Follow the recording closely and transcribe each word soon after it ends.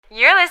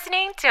You're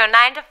listening to a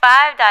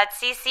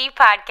 9to5.cc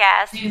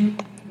podcast. 2,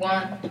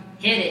 1,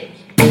 hit it.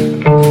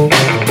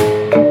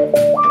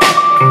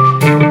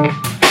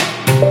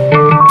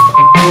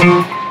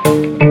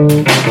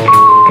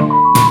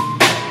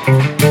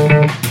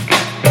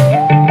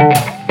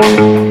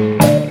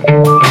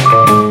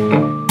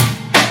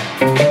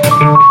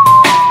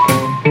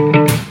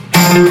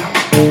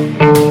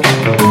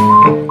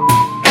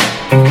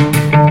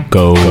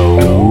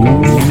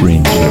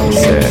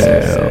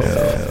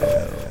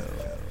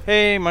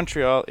 Hey,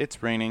 Montreal,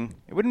 it's raining.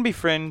 It wouldn't be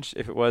Fringe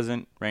if it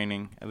wasn't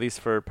raining, at least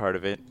for part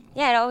of it.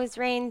 Yeah, it always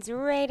rains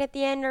right at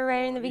the end or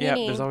right in the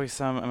beginning. Yeah, there's always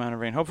some amount of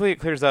rain. Hopefully it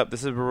clears up.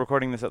 We're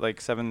recording this at like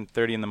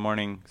 7:30 in the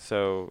morning,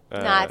 so...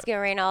 Nah, it's going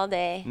to rain all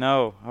day.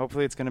 No,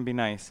 hopefully it's going to be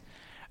nice.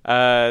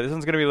 This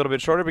one's going to be a little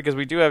bit shorter because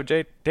we do have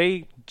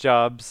day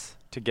jobs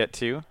to get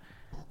to.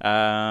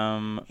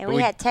 And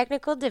we had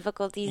technical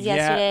difficulties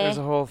yesterday. Yeah, there's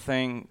a whole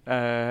thing.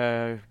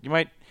 You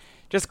might...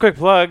 Just a quick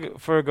plug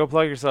go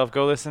plug yourself.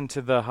 Go listen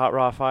to the Hot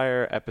Raw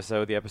Fire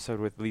episode, the episode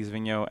with Lise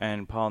Vigneault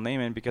and Paul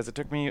Naiman, because it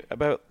took me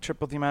about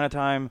triple the amount of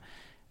time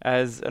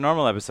as a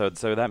normal episode,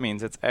 so that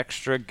means it's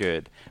extra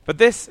good. But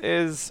this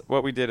is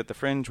what we did at the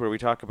Fringe, where we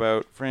talk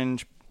about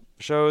Fringe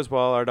shows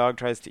while our dog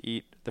tries to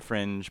eat the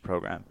Fringe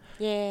program.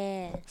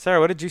 Yeah. Sarah,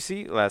 what did you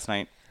see last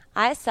night?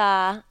 I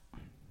saw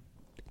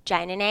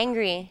Giant and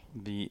Angry.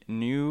 The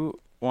new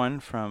one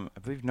from,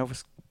 I believe,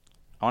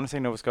 I want to say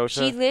Nova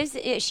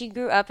Scotia. She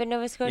grew up in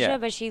Nova Scotia, Yeah.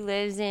 but she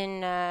lives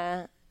in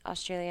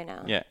Australia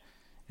now. Yeah.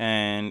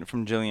 And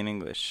from Jillian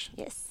English.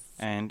 Yes.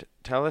 And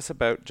tell us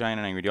about Giant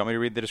and Angry. Do you want me to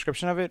read the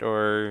description of it,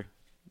 or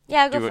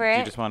Yeah, go for it. do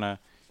you just want to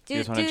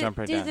jump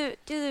right down?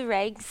 Do the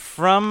regs.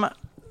 From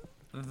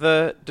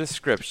the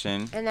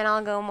description, And then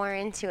I'll go more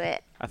into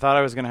it. I thought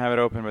I was going to have it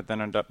open, but then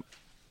our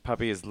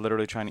puppy is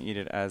literally trying to eat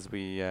it as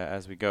we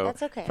go.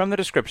 That's okay. From the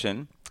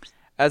description,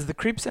 as the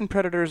creeps and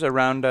predators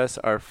around us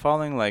are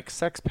falling like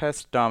sex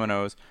pest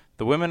dominoes,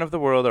 the women of the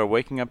world are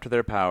waking up to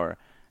their power.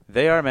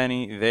 They are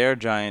many, they are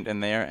giant,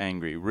 and they are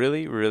angry.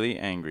 Really, really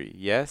angry.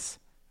 Yes,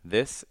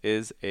 this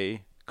is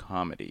a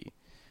comedy.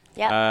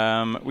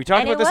 Yeah. We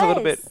talked about this a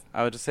little bit. was.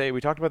 I would just say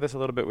we talked about this a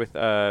little bit with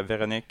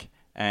Veronique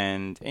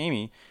and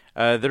Amy.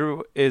 There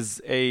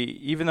is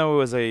even though it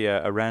was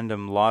a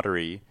random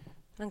lottery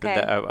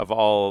Okay. of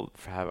all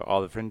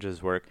the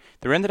Fringes work,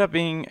 there ended up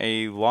being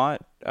a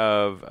lot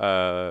of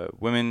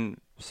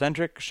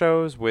women-centric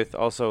shows with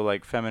also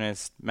like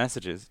feminist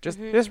messages, just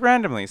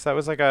randomly. So that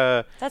was like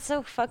That's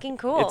so fucking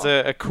cool. it's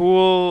a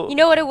cool. You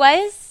know what it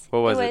was?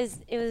 What was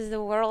it? It was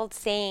the world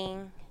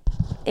saying.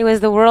 It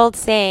was the world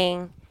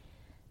saying,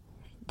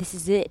 "This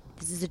is it.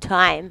 This is the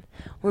time.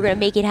 We're gonna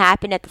make it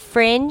happen at the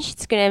Fringe.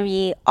 It's gonna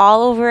be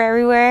all over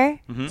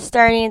everywhere,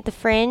 starting at the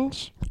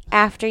Fringe.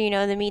 After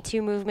the Me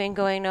Too movement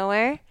going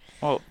nowhere."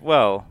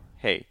 Well,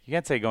 hey, you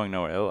can't say going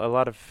nowhere. A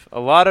lot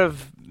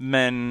of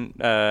men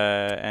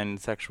and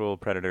sexual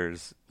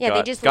predators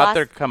they just got lost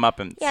their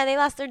comeuppance. Yeah, they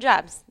lost their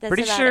jobs. That's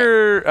Pretty about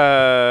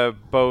sure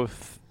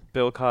both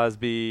Bill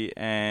Cosby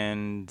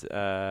and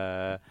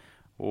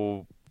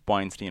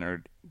Weinstein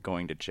are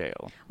going to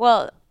jail.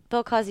 Well,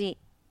 Bill Cosby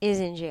is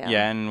in jail.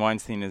 Yeah, and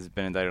Weinstein has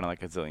been indicted on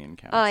like a zillion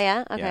counts. Oh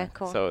yeah. Okay. Yeah.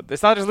 Cool. So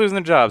it's not just losing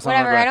their jobs.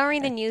 Whatever. I don't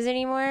read the news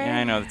anymore. Yeah,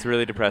 I know it's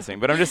really depressing,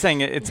 but I'm just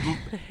saying it's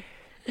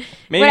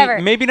Whatever.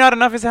 maybe not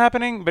enough is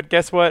happening, but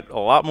guess what? A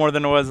lot more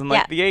than it was in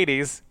like Yeah. the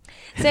 80s.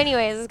 So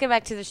anyways, let's get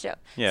back to the show.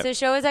 Yeah. So the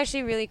show was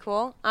actually really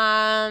cool.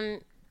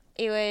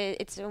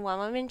 It's a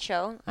one-woman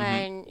show,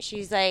 and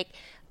she's like,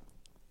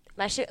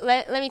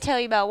 let me tell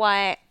you about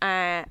why,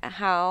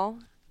 how,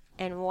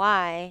 and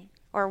why,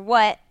 or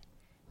what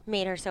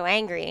made her so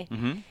angry.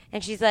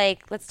 And she's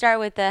like, let's start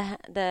with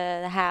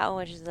the how,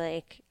 which is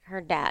like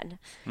her dad.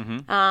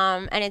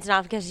 And it's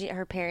not because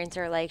her parents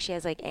are like, she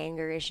has like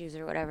anger issues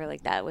or whatever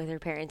like that with her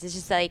parents. It's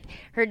just like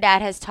her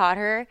dad has taught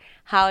her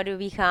how to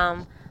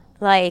become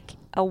like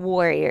a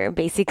warrior,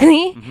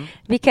 basically,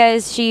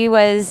 because she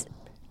was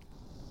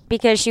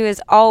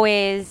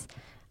always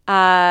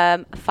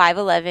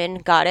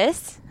 5'11"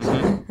 goddess.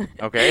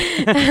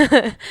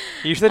 Okay.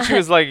 You said she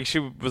was like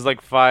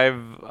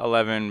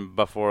 5'11"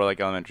 before like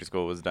elementary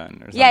school was done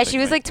or something. Yeah, she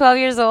was like 12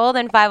 years old,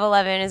 and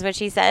 5'11" is what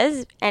she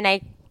says. And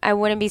I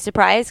wouldn't be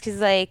surprised because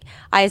like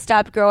I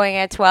stopped growing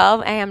at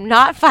 12. I am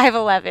not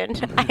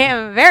 5'11". I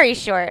am very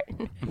short.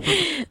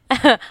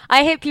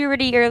 I hit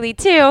puberty early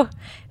too,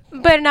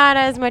 but not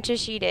as much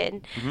as she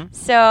did.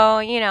 So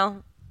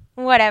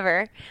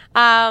whatever.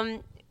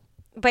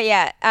 But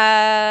yeah,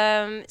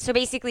 so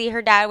basically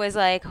her dad was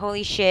like,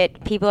 holy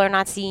shit, people are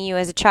not seeing you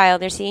as a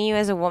child, they're seeing you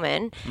as a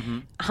woman.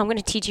 I'm going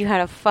to teach you how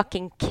to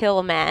fucking kill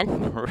a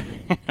man.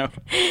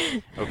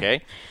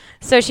 Okay.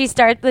 So she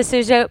starts the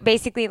show,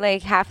 basically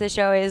like half the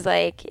show is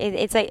like,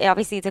 it's like,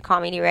 obviously it's a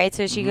comedy, right?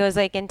 So she goes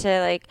like into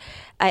like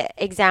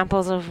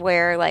examples of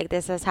where like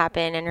this has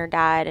happened and her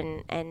dad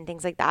and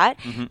things like that.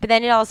 But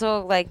then it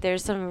also like,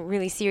 there's some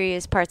really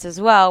serious parts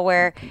as well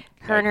where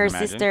her and her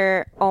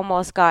sister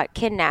almost got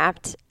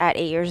kidnapped at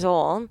 8 years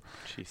old.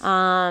 Jeez.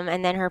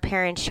 And then her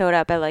parents showed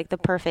up at like the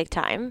perfect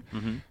time.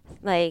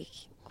 Like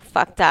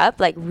fucked up,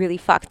 like really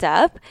fucked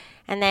up.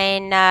 And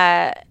then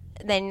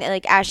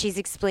like as she's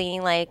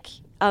explaining like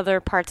other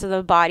parts of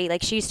the body,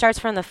 like she starts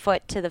from the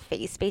foot to the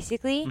face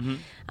basically,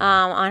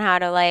 on how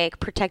to like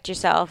protect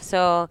yourself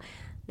so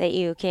that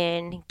you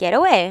can get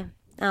away.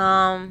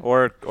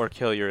 Or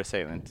kill your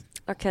assailant.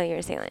 Or kill your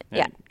assailant.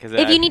 Yeah.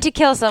 If you need to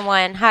kill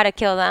someone, how to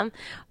kill them,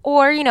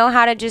 or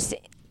how to just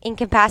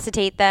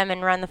incapacitate them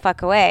and run the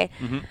fuck away.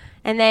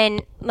 And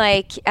then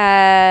like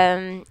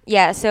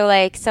so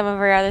like some of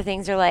our other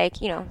things are like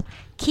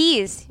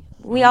keys.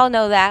 We all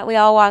know that. We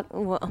all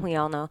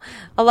know.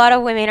 A lot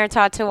of women are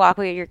taught to walk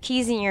with your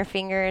keys in your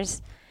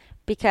fingers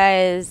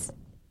because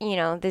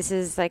this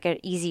is like an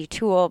easy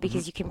tool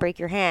because you can break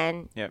your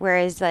hand. Yep.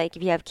 Whereas like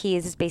if you have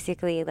keys, it's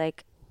basically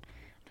like.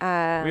 We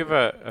have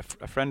a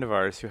friend of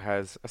ours who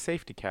has a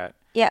safety cat.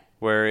 Yeah.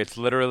 Where it's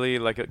literally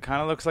like it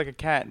kind of looks like a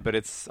cat, but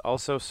it's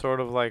also sort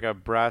of like a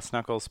brass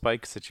knuckle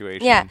spike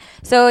situation. Yeah.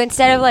 So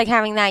instead of like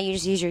having that, you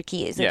just use your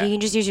keys. Like Yeah. you can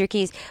just use your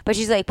keys. But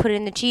she's like, put it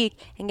in the cheek,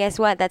 and guess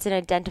what? That's an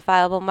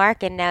identifiable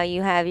mark, and now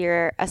you have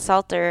your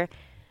assaulter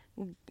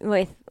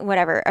with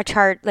whatever a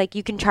charge. Like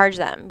you can charge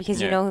them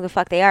because you know who the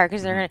fuck they are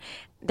because they're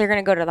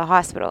gonna go to the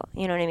hospital.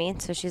 You know what I mean?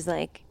 So she's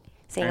like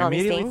saying all these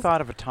I things. immediately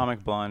thought of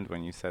Atomic Blonde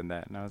when you said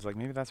that, and I was like,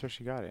 maybe that's where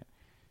she got it.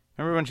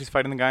 Remember when she's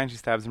fighting the guy and she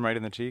stabs him right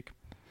in the cheek?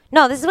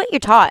 No, this is what you're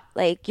taught.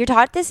 Like you're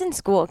taught this in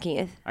school,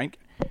 Keith.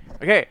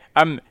 Okay,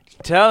 I'm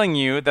telling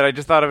you that I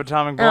just thought of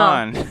Atomic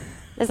Blonde.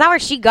 That's not where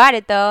she got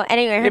it though.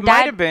 Anyway, her It dad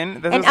might have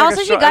been. and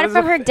also she got it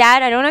from her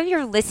dad. I don't know if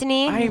you're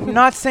listening. I'm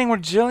not saying where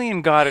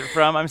Jillian got it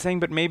from. I'm saying,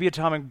 but maybe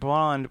Atomic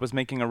Blonde was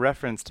making a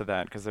reference to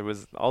that because it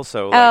was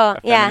also like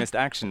a feminist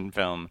action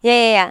film.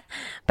 Yeah.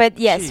 But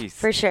yes, Jeez.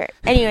 for sure.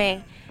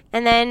 Anyway,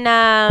 and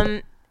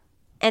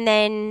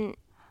then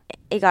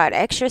it got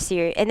extra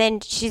serious. And then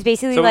she's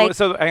basically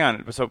So hang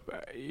on. So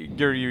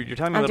you're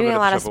telling me I'm a little doing bit a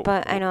lot of of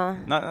the show, I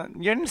know.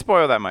 You didn't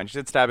spoil that much. You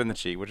did stab in the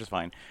cheek, which is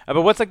fine.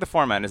 But what's like the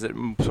format? Is it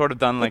sort of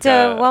done like it's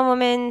a one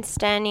woman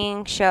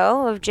standing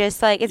show of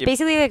just like it's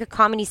basically like a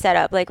comedy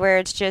setup, like where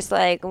it's just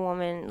like a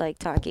woman like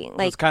talking,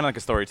 like it's kind of like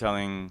a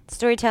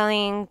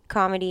storytelling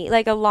comedy,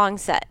 like a long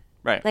set,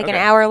 right? Like an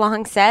hour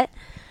long set,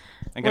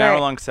 like an hour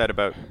long set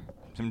about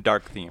some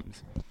dark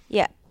themes.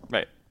 Yeah.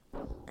 Right.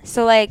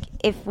 So like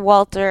if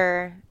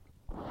Walter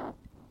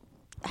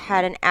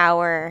had an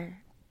hour,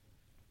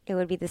 it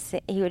would be the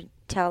same. He would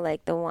tell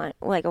like a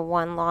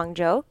one long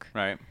joke.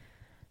 Right.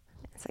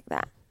 It's like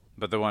that.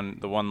 But the one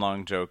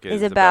long joke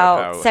is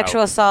about how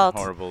sexual assault.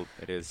 Horrible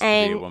it is to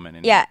and be a woman.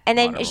 And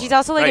then she's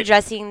also like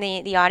addressing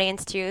the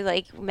audience too,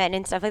 like men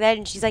and stuff like that.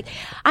 And she's like,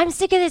 "I'm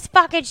sick of this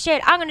fucking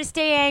shit. I'm gonna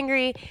stay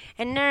angry."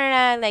 And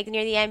like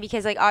near the end,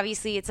 because like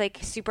obviously it's like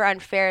super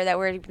unfair that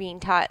we're being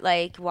taught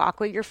like walk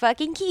with your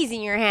fucking keys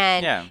in your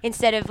hand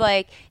instead of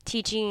like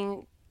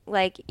teaching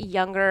like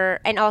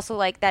younger, and also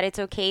like that it's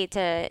okay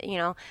to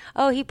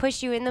he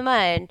pushed you in the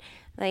mud.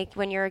 Like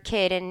when you're a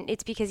kid and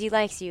it's because he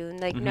likes you. And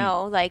like,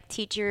 no, like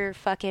teach your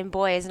fucking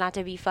boys not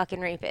to be fucking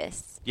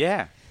rapists.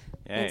 Yeah.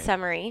 In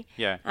summary.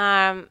 Yeah.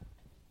 I'm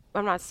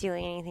not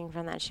stealing anything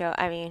from that show.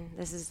 I mean,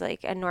 this is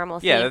like a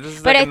normal thing. Yeah, this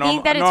is but like I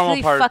think that it's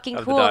really fucking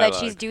cool that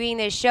she's doing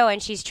this show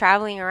and she's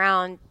traveling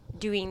around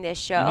doing this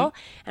show.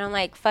 And I'm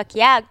like, fuck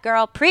yeah,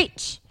 girl,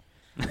 preach.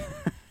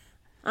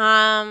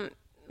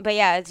 But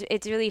yeah,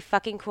 it's really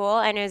fucking cool,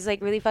 and it was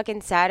like really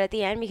fucking sad at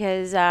the end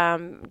because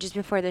just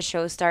before the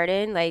show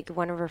started, like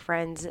one of her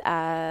friends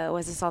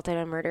was assaulted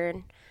and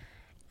murdered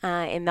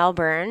in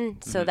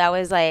Melbourne. So that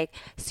was like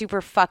super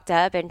fucked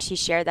up, and she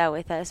shared that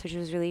with us, which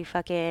was really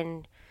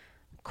fucking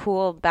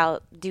cool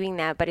about doing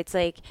that. But it's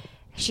like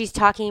she's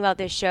talking about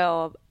this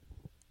show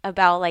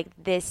about like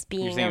this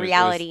being a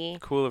reality. It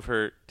was cool of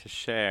her to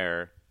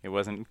share. It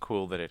wasn't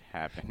cool that it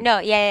happened. No,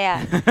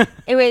 yeah.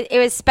 It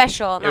was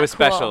special. Not it was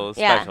cool.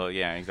 special.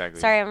 Yeah, exactly.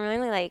 Sorry, I'm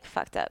really like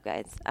fucked up,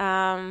 guys.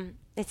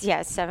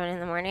 It's 7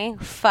 a.m.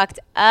 Fucked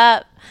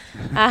up.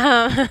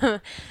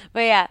 But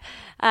yeah.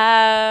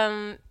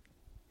 So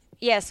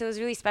it was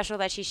really special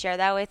that she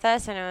shared that with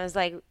us, and it was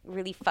like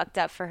really fucked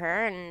up for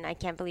her, and I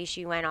can't believe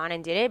she went on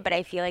and did it. But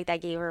I feel like that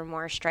gave her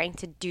more strength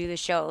to do the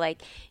show.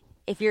 Like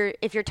if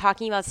you're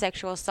talking about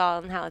sexual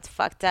assault and how it's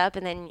fucked up,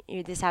 and then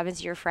this happens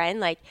to your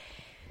friend, like.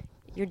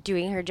 You're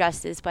doing her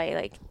justice by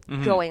like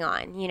going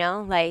on,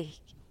 like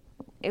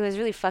it was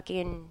really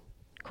fucking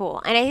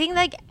cool. And I think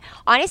like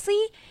honestly,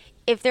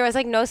 if there was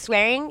like no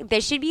swearing,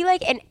 this should be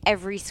like in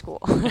every school.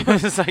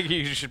 It's like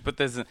you should put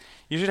this.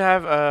 You should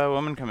have a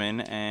woman come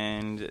in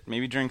and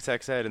maybe during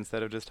sex ed,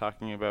 instead of just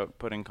talking about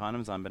putting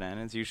condoms on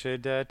bananas, you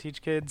should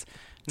teach kids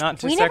not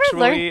to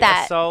sexually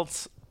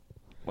assault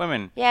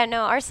women. Yeah,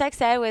 no, our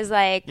sex ed was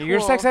like cool. Your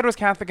sex ed was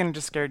Catholic and it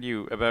just scared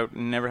you about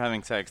never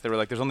having sex. They were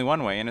like, there's only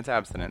one way, and it's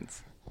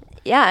abstinence.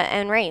 Yeah,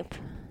 and rape.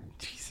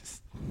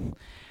 Jesus.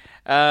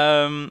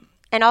 And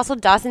also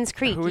Dawson's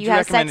Creek. Who would you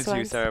recommend it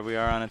to, Sarah? We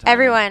are on a time.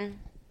 Everyone.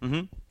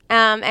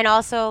 And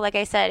also, like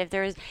I said,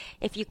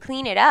 if you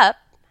clean it up,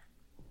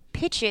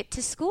 pitch it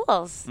to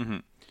schools.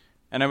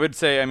 And I would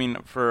say, I mean,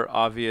 for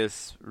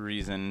obvious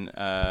reason,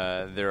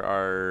 there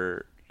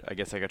are I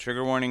guess like a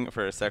trigger warning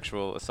for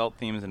sexual assault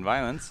themes and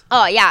violence.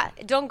 Oh yeah,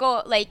 don't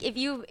go. Like if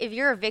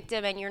you're a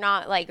victim and you're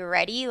not like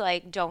ready,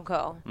 like don't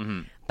go.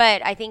 Mm-hmm.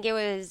 But I think it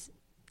was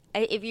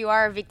if you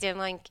are a victim,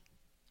 like,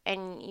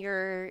 and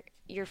you're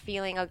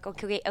feeling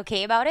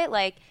okay about it,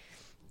 like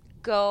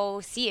go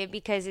see it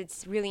because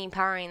it's really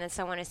empowering that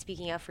someone is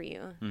speaking up for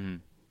you. Mm-hmm.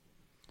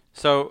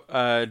 So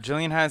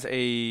Jillian has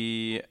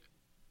a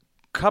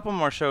couple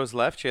more shows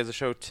left. She has a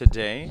show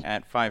today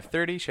at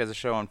 5:30. She has a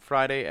show on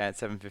Friday at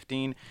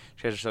 7:15.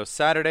 She has a show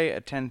Saturday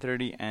at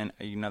 10:30 and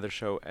another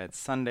show at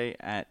Sunday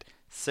at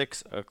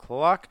 6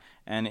 o'clock.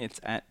 And it's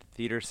at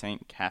Theatre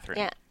St. Catherine.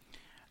 Yeah.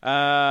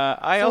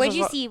 What'd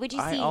you see?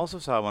 I also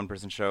saw a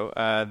one-person show.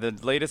 The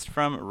latest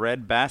from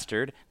Red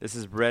Bastard. This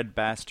is Red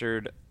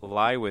Bastard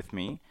Lie With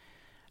Me.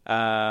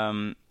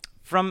 From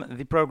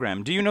the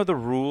program. Do you know the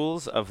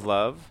rules of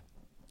love?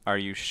 Are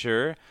you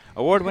sure?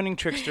 Award-winning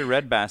trickster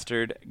Red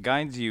Bastard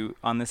guides you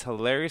on this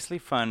hilariously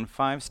fun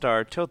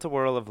 5-star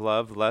tilt-a-whirl of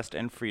love, lust,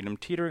 and freedom,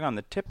 teetering on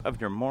the tip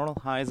of your moral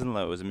highs and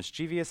lows. A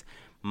mischievous,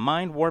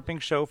 mind-warping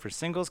show for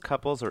singles,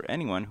 couples, or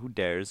anyone who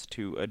dares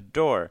to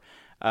adore.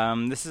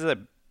 This is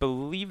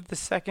believe the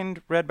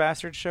second Red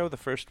Bastard show. The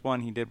first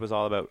one he did was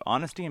all about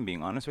honesty and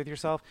being honest with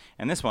yourself.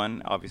 And this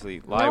one,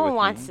 obviously, Lie With Me. No one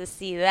wants to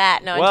see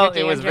that. No, well,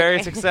 it was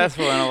very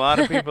successful, and a lot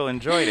of people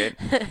enjoyed it.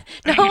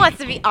 No one wants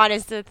to be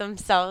honest with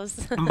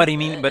themselves. But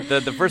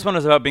the first one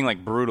was about being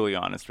like brutally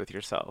honest with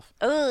yourself.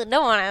 Oh,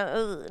 no.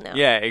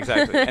 Yeah,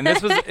 exactly. And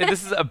this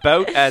is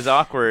about as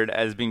awkward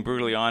as being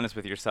brutally honest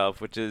with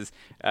yourself, which is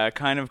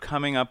kind of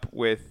coming up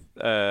with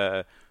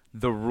the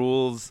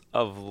rules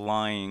of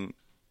lying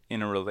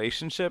in a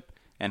relationship.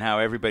 And how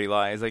everybody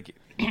lies, like.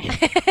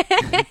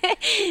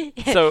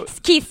 So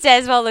Keith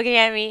says while looking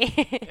at me.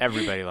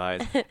 Everybody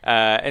lies,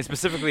 and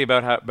specifically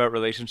about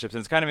relationships. And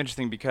it's kind of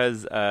interesting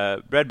because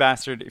Red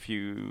Bastard, if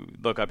you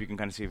look up, you can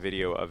kind of see a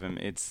video of him.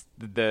 It's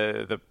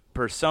the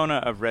persona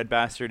of Red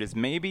Bastard is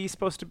maybe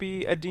supposed to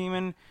be a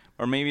demon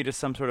or maybe just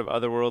some sort of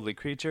otherworldly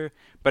creature,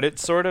 but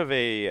it's sort of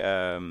a.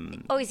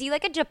 Is he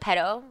like a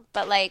Geppetto?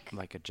 But like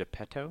a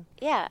Geppetto?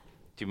 Yeah.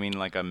 Do you mean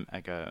like a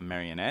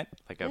marionette,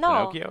 like a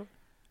No. Pinocchio?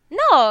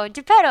 No,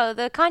 Geppetto,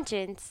 the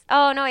conscience.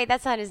 Oh, no, wait,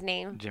 that's not his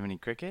name. Jiminy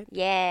Cricket?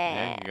 Yeah.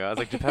 There you go. I was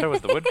like, Geppetto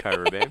was the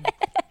woodcarver, babe.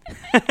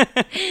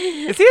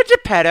 Is he a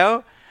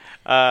Geppetto?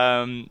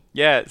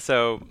 Yeah,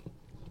 so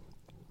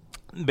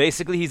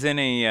basically he's in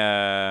a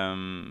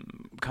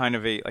kind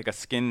of a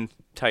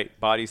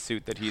skin-tight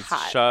bodysuit that he's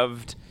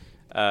shoved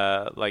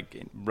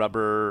like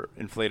rubber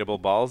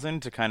inflatable balls in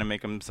to kind of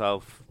make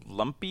himself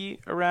lumpy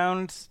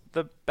around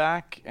the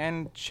back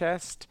and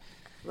chest.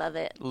 Love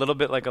it. A little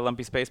bit like a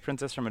lumpy space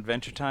princess from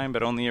Adventure Time,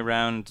 but only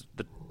around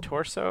the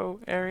torso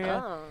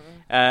area. Oh.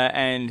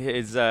 And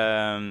his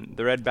the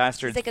Red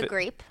Bastard. It's like a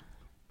grape.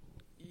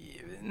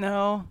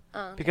 No,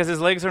 because his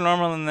legs are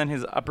normal, and then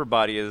his upper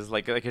body is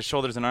like his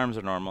shoulders and arms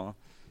are normal.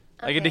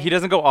 Like he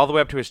doesn't go all the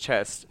way up to his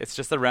chest. It's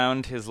just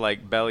around his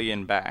like belly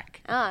and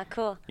back. Ah,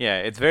 cool. Yeah,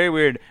 it's very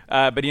weird.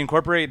 But he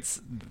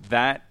incorporates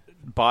that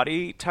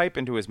body type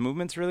into his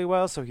movements really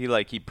well. So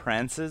he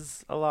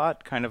prances a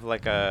lot, kind of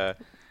like a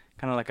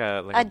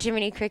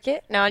Jiminy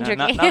Cricket? No, I'm joking.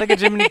 Not like a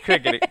Jiminy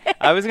Cricket.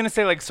 I was gonna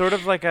say sort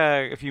of like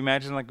if you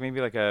imagine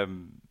maybe like a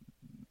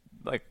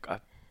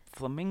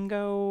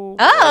flamingo, or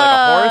like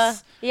a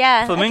horse.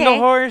 Yeah, flamingo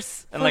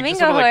horse, and flamingo just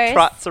sort of horse.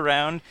 trots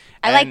around.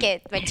 I like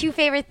it. My two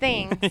favorite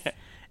things.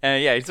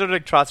 Yeah, he sort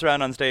of trots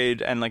around on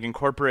stage and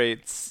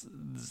incorporates.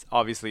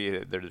 Obviously,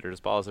 there's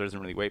balls. There isn't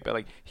really weight,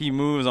 but he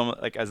moves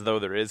almost as though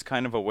there is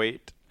kind of a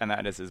weight, and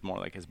that is more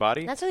like his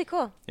body. That's really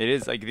cool. It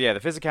is the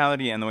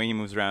physicality and the way he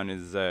moves around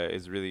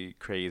is really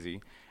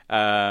crazy.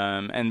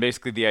 And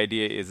basically the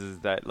idea is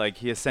that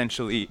he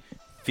essentially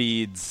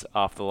feeds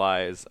off the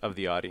lies of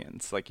the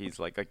audience. He's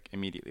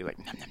immediately nom,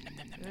 nom, nom,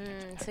 nom, nom,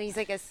 nom. So he's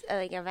like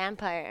a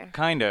vampire.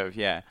 Kind of,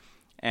 yeah.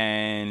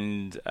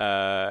 And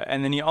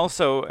then he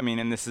also,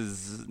 and this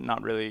is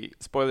not really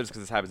spoilers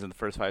because this happens in the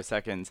first 5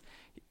 seconds.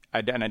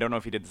 And I don't know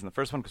if he did this in the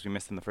first one because we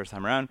missed him the first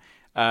time around.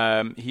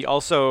 He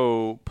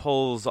also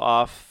pulls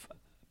off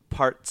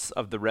parts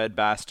of the Red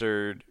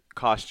Bastard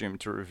costume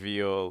to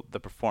reveal the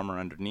performer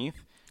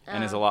underneath,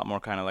 and is a lot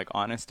more kind of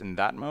honest in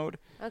that mode.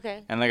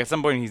 Okay. And at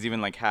some point he's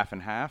even half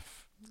and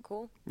half.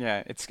 Cool.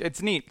 Yeah,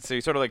 it's neat. So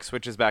he sort of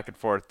switches back and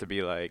forth to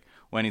be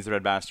when he's the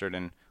Red Bastard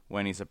and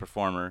when he's a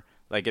performer.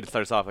 It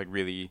starts off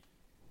really.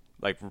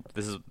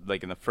 This is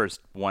in the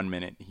first 1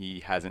 minute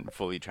he hasn't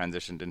fully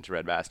transitioned into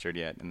Red Bastard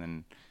yet, and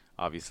then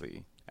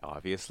obviously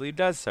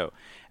does so.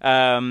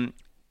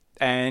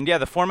 And yeah,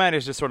 the format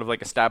is just sort of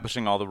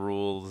establishing all the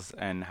rules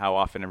and how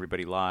often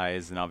everybody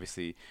lies, and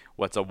obviously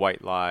what's a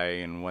white lie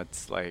and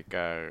what's a lie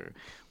that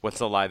what's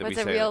we say. What's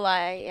a real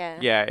lie? Yeah.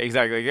 Yeah,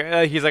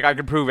 exactly. He's I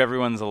can prove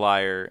everyone's a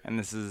liar, and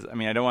this is.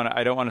 I don't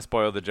want to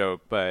spoil the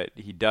joke, but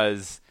he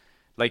does.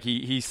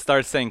 He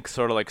starts saying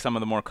sort of some of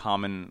the more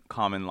common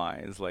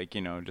lies,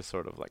 just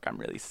sort of I'm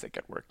really sick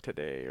at work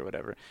today or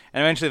whatever.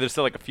 And eventually there's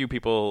still a few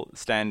people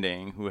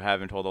standing who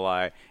haven't told a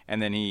lie,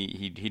 and then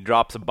he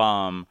drops a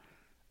bomb,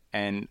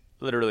 and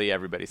literally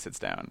everybody sits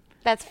down.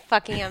 That's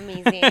fucking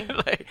amazing.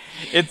 Like,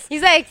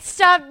 He's like,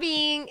 stop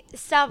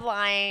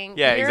lying.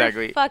 Yeah, You're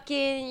exactly.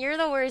 You're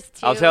the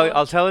worst too.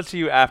 I'll tell it to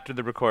you after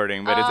the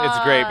recording, but it's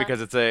great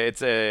because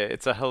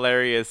it's a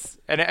hilarious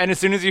and as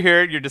soon as you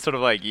hear it, you're just sort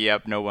of like,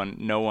 yep, no one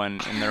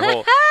in their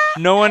whole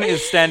no one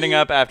is standing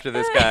up after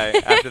this guy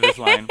after this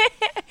line.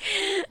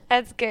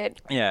 That's good.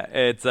 Yeah,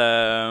 it's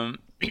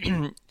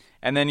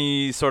and then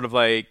he sort of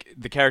like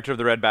the character of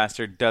the Red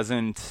Bastard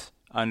doesn't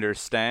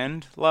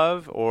understand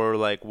love or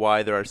like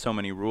why there are so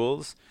many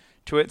rules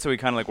to it, so he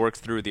kind of like works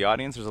through the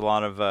audience. There's a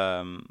lot of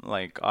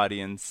like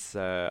audience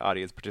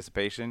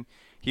participation.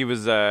 He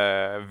was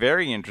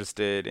very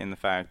interested in the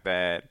fact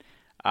that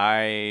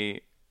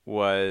I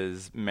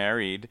was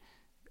married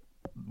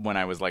when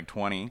I was like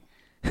 20.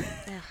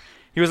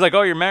 He was like,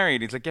 "Oh, you're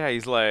married?" He's like, "Yeah."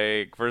 He's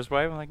like, "First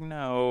wife?" I'm like,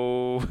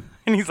 "No."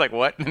 And he's like,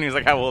 "What?" And he was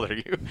like, "How old are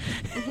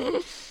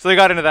you?" So they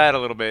got into that a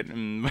little bit,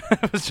 and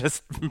I was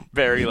just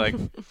very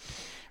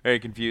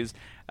confused.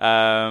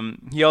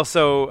 He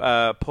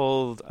also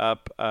pulled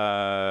up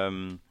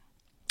one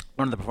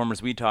of the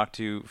performers we talked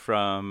to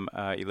from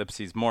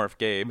Ellipses, Morph,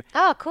 Gabe.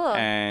 Oh, cool.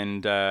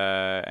 And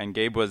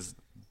Gabe was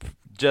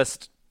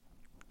just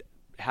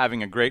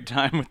having a great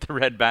time with the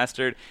Red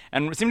Bastard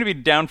and seemed to be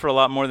down for a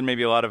lot more than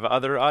maybe a lot of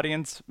other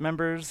audience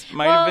members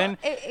might have been.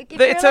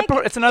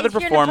 It's another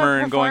performer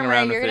and going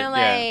around with it. You're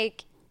gonna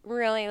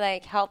really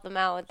like help them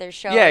out with their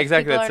show. Yeah,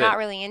 exactly. People are not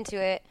really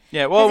into it.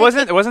 Yeah, well,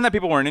 it wasn't that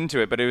people weren't into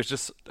it, but it was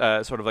just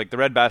sort of like the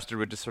Red Bastard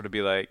would just sort of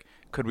be like,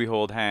 could we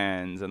hold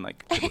hands and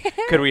like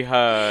could we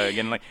hug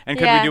and like and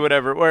could we do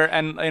whatever?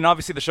 And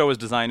obviously the show was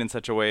designed in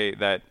such a way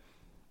that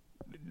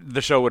the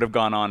show would have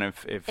gone on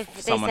if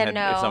someone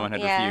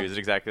had refused.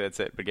 Exactly, that's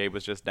it. But Gabe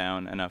was just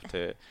down enough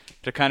to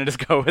kind of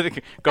just go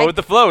with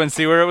the flow and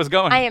see where it was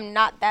going. I am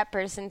not that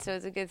person, so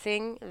it's a good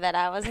thing that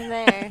I wasn't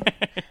there.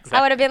 Exactly.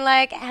 I would have been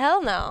like,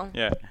 hell no.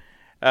 Yeah,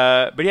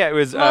 but yeah, it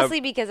was mostly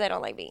because I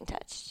don't like being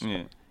touched.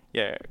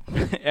 Yeah.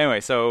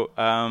 Anyway, so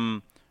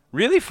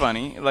really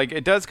funny. Like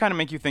it does kind of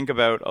make you think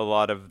about a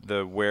lot of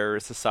where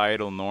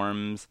societal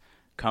norms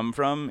come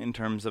from in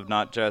terms of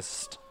not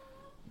just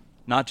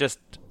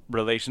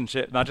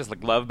relationship, not just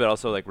like love, but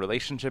also like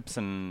relationships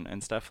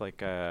and stuff like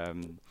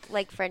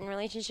friend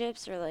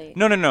relationships or like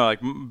no like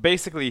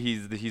basically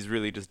he's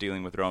really just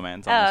dealing with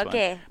romance on this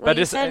okay one. Well, but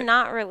you said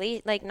not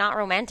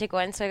romantic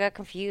one, so I got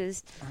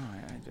confused.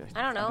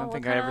 I don't know. I don't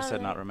think I ever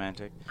said not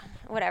romantic.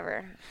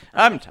 Whatever.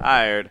 I'm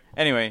tired.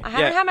 Anyway, I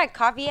haven't had my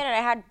coffee yet, and I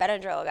had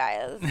Benadryl,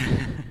 guys.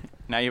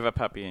 Now you have a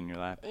puppy in your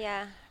lap.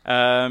 Yeah.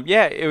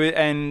 It was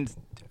and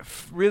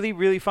really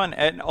really fun.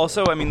 And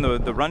also, I mean the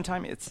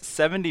runtime, it's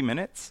 70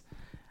 minutes.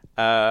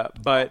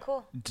 But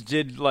cool.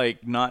 Did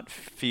like not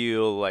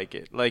feel like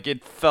it. Like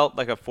it felt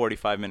like a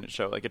 45-minute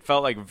show. Like it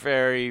felt like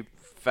very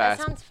fast.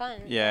 That sounds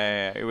fun.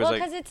 Yeah. It was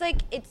because it's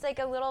like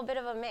a little bit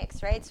of a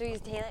mix, right? So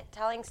he's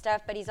telling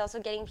stuff, but he's also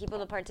getting people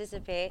to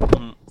participate.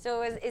 Mm-hmm.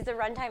 So is the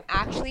runtime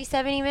actually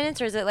 70 minutes,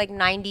 or is it like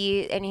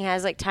 90 and he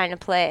has like time to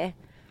play?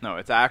 No,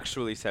 it's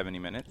actually 70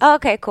 minutes. Oh,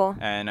 okay, cool.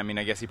 And I mean,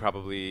 I guess he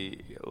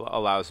probably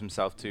allows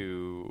himself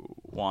to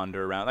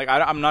wander around. Like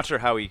I'm not sure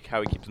how he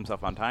keeps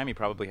himself on time. He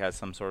probably has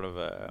some sort of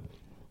a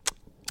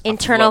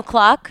internal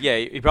clock. Yeah,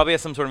 he probably has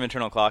some sort of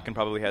internal clock and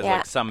probably has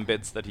like some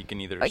bits that he can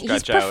either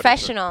stretch out. He's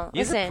professional.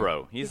 He's a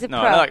pro. He's a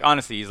pro. Like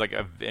honestly, he's like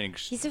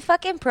he's a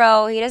fucking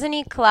pro. He doesn't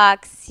need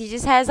clocks. He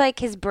just has like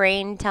his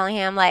brain telling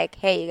him like,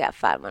 "Hey, you got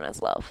 5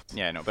 minutes left."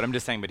 Yeah, no, but I'm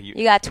just saying. But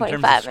you got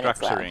 25 minutes left. In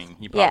terms of structuring,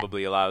 he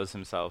probably allows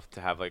himself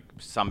to have like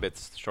some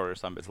bits shorter,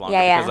 some bits longer.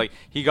 Yeah, because like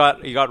he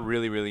got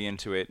really really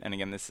into it. And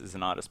again, this is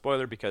not a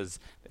spoiler because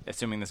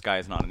assuming this guy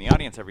is not in the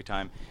audience every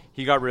time,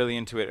 he got really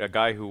into it. A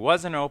guy who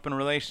was in an open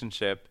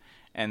relationship.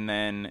 And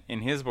then, in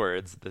his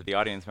words, the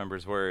audience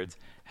member's words,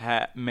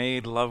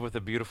 made love with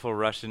a beautiful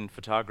Russian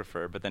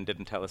photographer, but then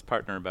didn't tell his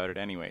partner about it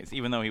anyways,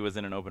 even though he was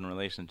in an open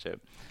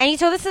relationship. And you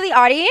told this to the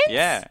audience?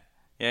 Yeah.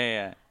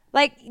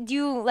 Like,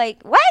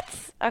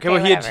 what? Okay,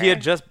 well, he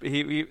had just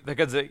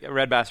because the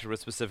Red Bastard was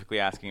specifically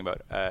asking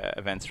about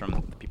events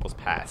from people's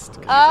past.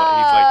 He's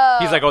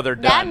like, oh, they're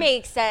done. That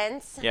makes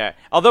sense. Yeah.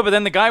 But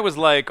then the guy was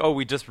like, oh,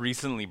 we just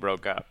recently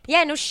broke up.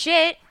 Yeah, no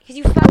shit, because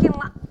you fucking.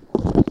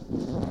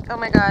 Oh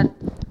my god.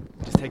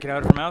 Just take it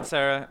out of her mouth,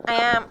 Sarah. I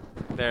am.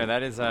 There,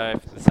 that is the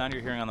sound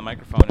you're hearing on the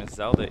microphone is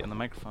Zelda in the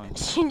microphone.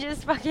 She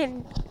just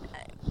fucking.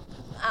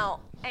 Ow.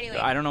 Anyway.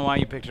 I don't know why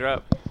you picked her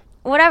up.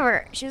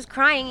 Whatever. She was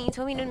crying and you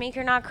told me to make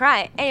her not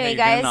cry. Anyway,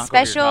 yeah,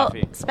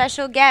 guys,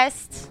 special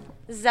guest,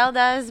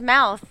 Zelda's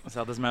mouth.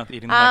 Zelda's mouth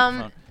eating the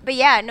microphone. But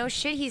yeah, no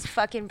shit, he's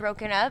fucking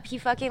broken up. He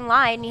fucking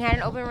lied and he had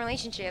an open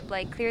relationship.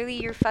 Like, clearly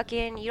you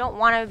don't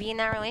want to be in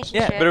that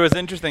relationship. Yeah, but it was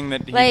interesting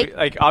that he,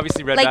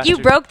 obviously Red Bastard. You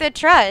broke the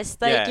trust.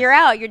 Like, you're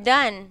out, you're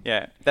done.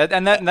 Yeah,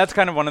 that's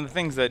kind of one of the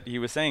things that he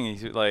was saying.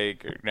 He's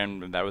like,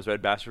 and that was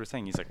Red Bastard was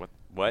saying. He's like,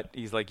 what?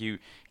 He's like,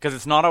 because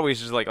it's not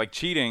always just like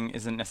cheating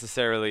isn't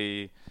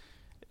necessarily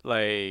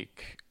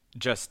like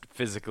just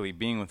physically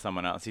being with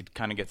someone else. He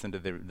kind of gets into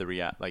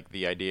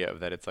the idea of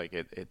that it's like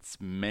it's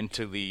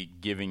mentally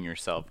giving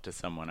yourself to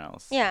someone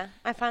else. Yeah,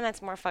 I find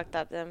that's more fucked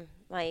up than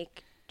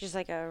like just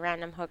like a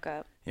random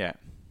hookup. Yeah.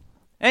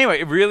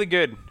 Anyway, really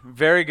good.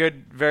 Very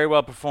good. Very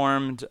well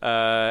performed.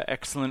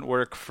 Excellent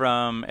work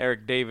from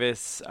Eric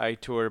Davis,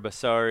 Aitor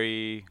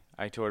Basari,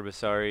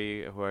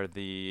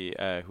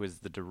 who is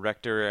the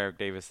director, Eric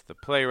Davis, the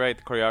playwright,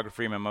 the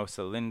choreography,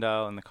 Mimosa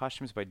Lindahl, and the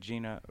costumes by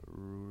Gina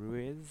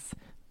Ruiz.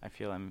 I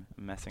feel I'm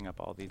messing up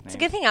all these names. It's a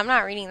good thing I'm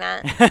not reading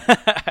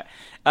that.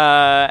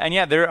 And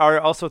yeah, there are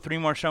also 3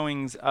 more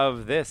showings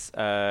of this.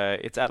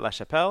 It's at La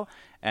Chapelle,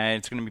 and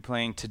it's going to be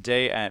playing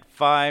today at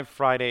 5,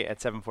 Friday at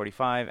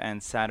 7:45,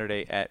 and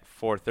Saturday at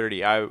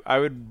 4:30. I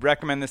would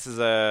recommend this as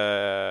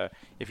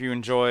if you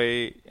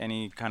enjoy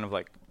any kind of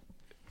like,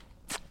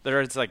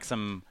 there's like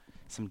some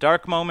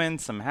dark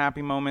moments, some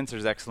happy moments.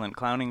 There's excellent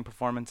clowning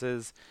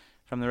performances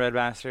from the Red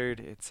Bastard.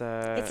 It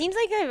seems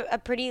like a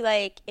pretty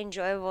like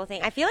enjoyable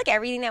thing. I feel like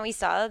everything that we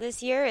saw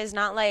this year is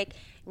not like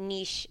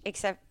niche,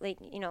 except like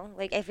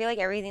like I feel like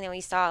everything that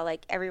we saw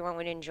like everyone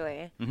would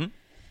enjoy. Mm-hmm.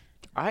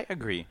 I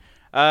agree.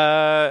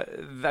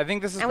 I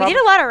think this is. And we did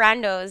a lot of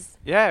randos.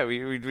 Yeah,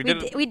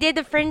 we did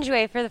the Fringe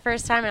way for the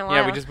first time in a while.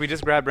 Yeah, we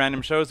just grabbed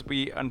random shows.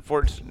 We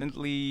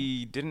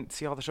unfortunately didn't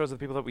see all the shows of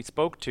the people that we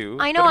spoke to.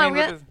 I know. I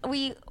really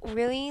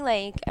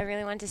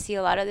want to see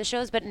a lot of the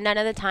shows, but none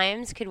of the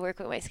times could work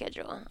with my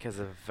schedule because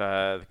of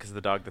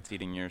the dog that's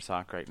eating your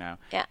sock right now.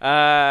 Yeah.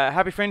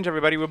 Happy Fringe,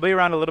 everybody. We'll be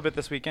around a little bit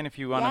this weekend if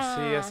you want to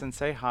see us and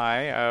say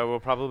hi. We'll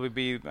probably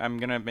be. I'm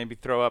gonna maybe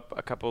throw up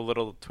a couple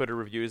little Twitter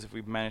reviews if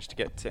we manage to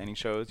get to any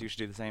shows. You should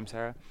do the same,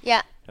 Sarah.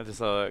 Yeah. Just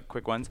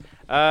quick ones.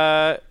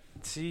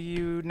 See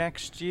you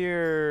next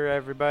year,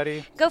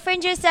 everybody. Go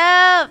Fringe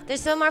yourself.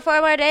 There's still 4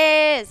 more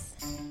days.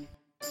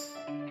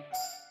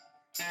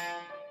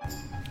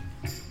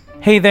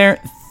 Hey there.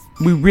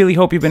 We really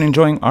hope you've been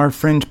enjoying our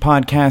Fringe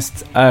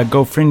podcasts.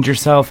 Go Fringe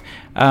yourself.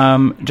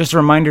 Just a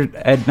reminder,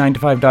 at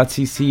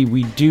 9to5.cc,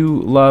 we do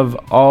love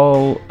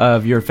all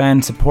of your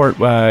fan support.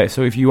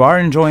 So if you are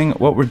enjoying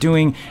what we're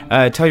doing,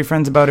 tell your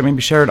friends about it.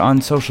 Maybe share it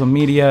on social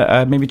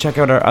media. Maybe check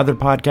out our other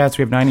podcasts.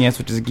 We have 90S,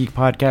 which is a geek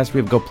podcast.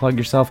 We have Go Plug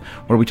Yourself,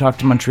 where we talk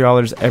to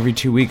Montrealers every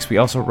 2 weeks. We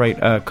also write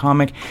a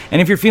comic.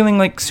 And if you're feeling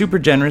like super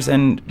generous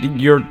and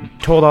you're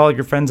told all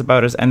your friends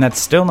about us, and that's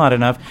still not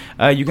enough,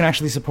 you can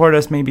actually support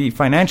us maybe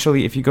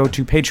financially if you go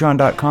to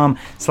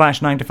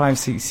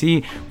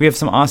patreon.com/9to5cc. We have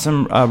some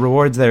awesome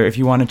rewards there if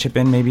you want to chip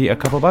in maybe a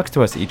couple bucks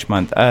to us each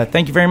month.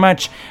 Thank you very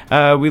much.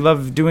 We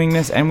love doing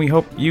this, and we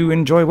hope you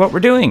enjoy what we're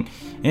doing.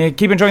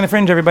 Keep enjoying the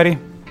Fringe, everybody.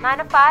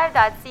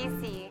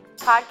 9to5.cc.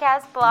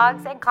 Podcasts,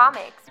 blogs, and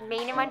comics.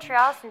 Made in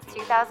Montreal since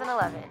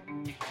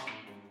 2011.